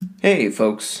Hey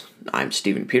folks, I'm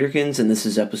Stephen Peterkins and this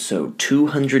is episode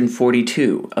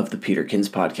 242 of the Peterkins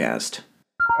Podcast.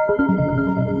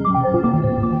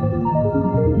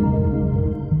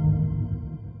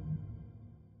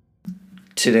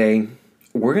 Today,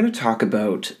 we're going to talk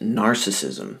about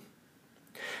narcissism.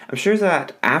 I'm sure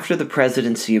that after the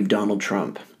presidency of Donald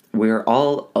Trump, we're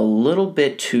all a little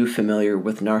bit too familiar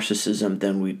with narcissism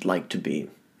than we'd like to be.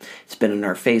 It's been in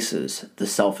our faces, the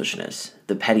selfishness,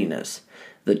 the pettiness,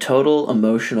 the total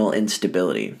emotional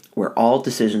instability, where all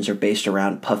decisions are based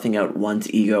around puffing out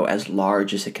one's ego as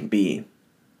large as it can be.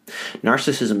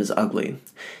 Narcissism is ugly,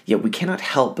 yet we cannot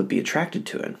help but be attracted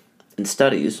to it. In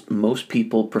studies, most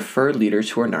people prefer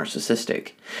leaders who are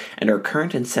narcissistic, and our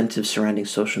current incentives surrounding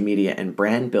social media and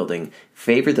brand building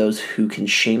favor those who can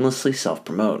shamelessly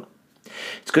self-promote.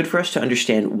 It's good for us to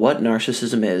understand what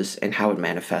narcissism is and how it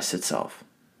manifests itself.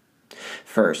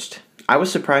 First, I was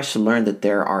surprised to learn that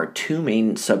there are two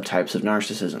main subtypes of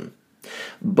narcissism.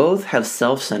 Both have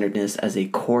self-centeredness as a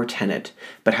core tenet,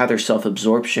 but how their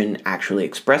self-absorption actually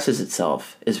expresses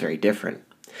itself is very different.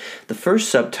 The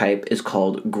first subtype is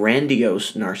called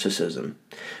grandiose narcissism.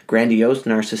 Grandiose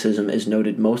narcissism is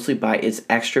noted mostly by its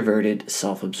extroverted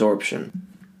self-absorption.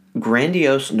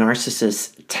 Grandiose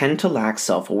narcissists tend to lack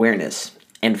self-awareness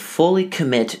and fully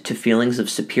commit to feelings of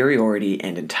superiority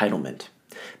and entitlement.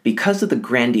 Because of the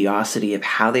grandiosity of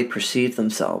how they perceive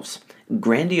themselves,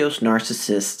 grandiose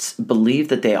narcissists believe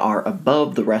that they are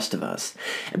above the rest of us,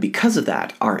 and because of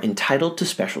that are entitled to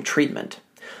special treatment.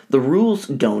 The rules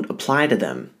don't apply to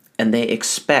them, and they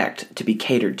expect to be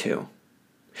catered to.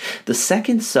 The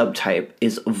second subtype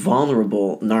is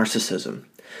vulnerable narcissism.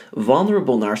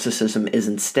 Vulnerable narcissism is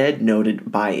instead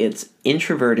noted by its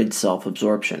introverted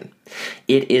self-absorption.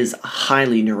 It is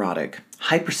highly neurotic,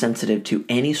 hypersensitive to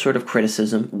any sort of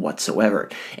criticism whatsoever,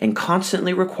 and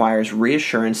constantly requires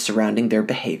reassurance surrounding their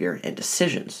behavior and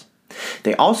decisions.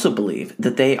 They also believe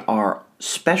that they are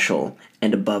special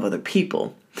and above other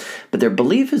people, but their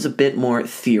belief is a bit more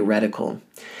theoretical.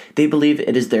 They believe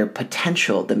it is their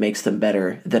potential that makes them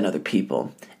better than other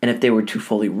people, and if they were to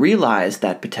fully realize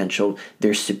that potential,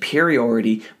 their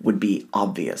superiority would be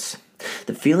obvious.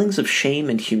 The feelings of shame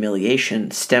and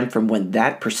humiliation stem from when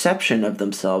that perception of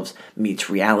themselves meets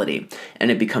reality,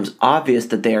 and it becomes obvious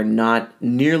that they are not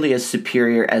nearly as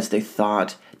superior as they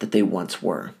thought that they once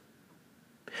were.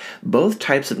 Both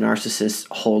types of narcissists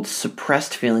hold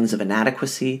suppressed feelings of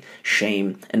inadequacy,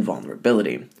 shame, and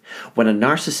vulnerability. When a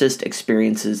narcissist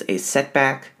experiences a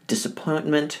setback,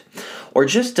 disappointment, or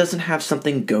just doesn't have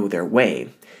something go their way,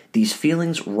 these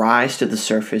feelings rise to the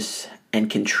surface and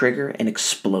can trigger an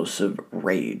explosive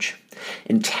rage.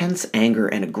 Intense anger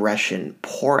and aggression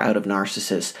pour out of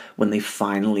narcissists when they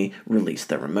finally release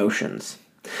their emotions.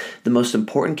 The most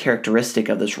important characteristic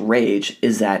of this rage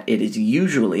is that it is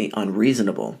usually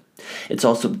unreasonable. It's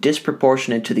also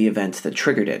disproportionate to the events that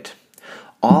triggered it.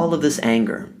 All of this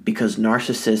anger because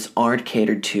narcissists aren't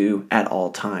catered to at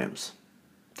all times.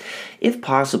 If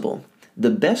possible, the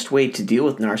best way to deal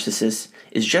with narcissists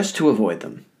is just to avoid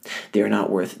them. They are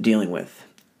not worth dealing with.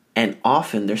 And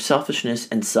often their selfishness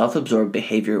and self-absorbed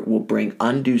behavior will bring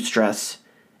undue stress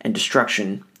and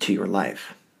destruction to your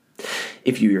life.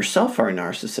 If you yourself are a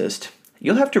narcissist,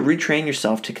 you'll have to retrain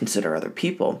yourself to consider other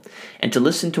people and to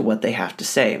listen to what they have to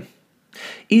say.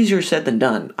 Easier said than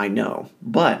done, I know,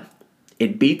 but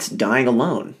it beats dying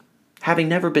alone, having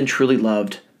never been truly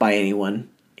loved by anyone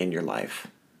in your life.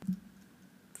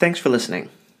 Thanks for listening,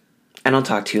 and I'll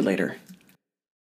talk to you later.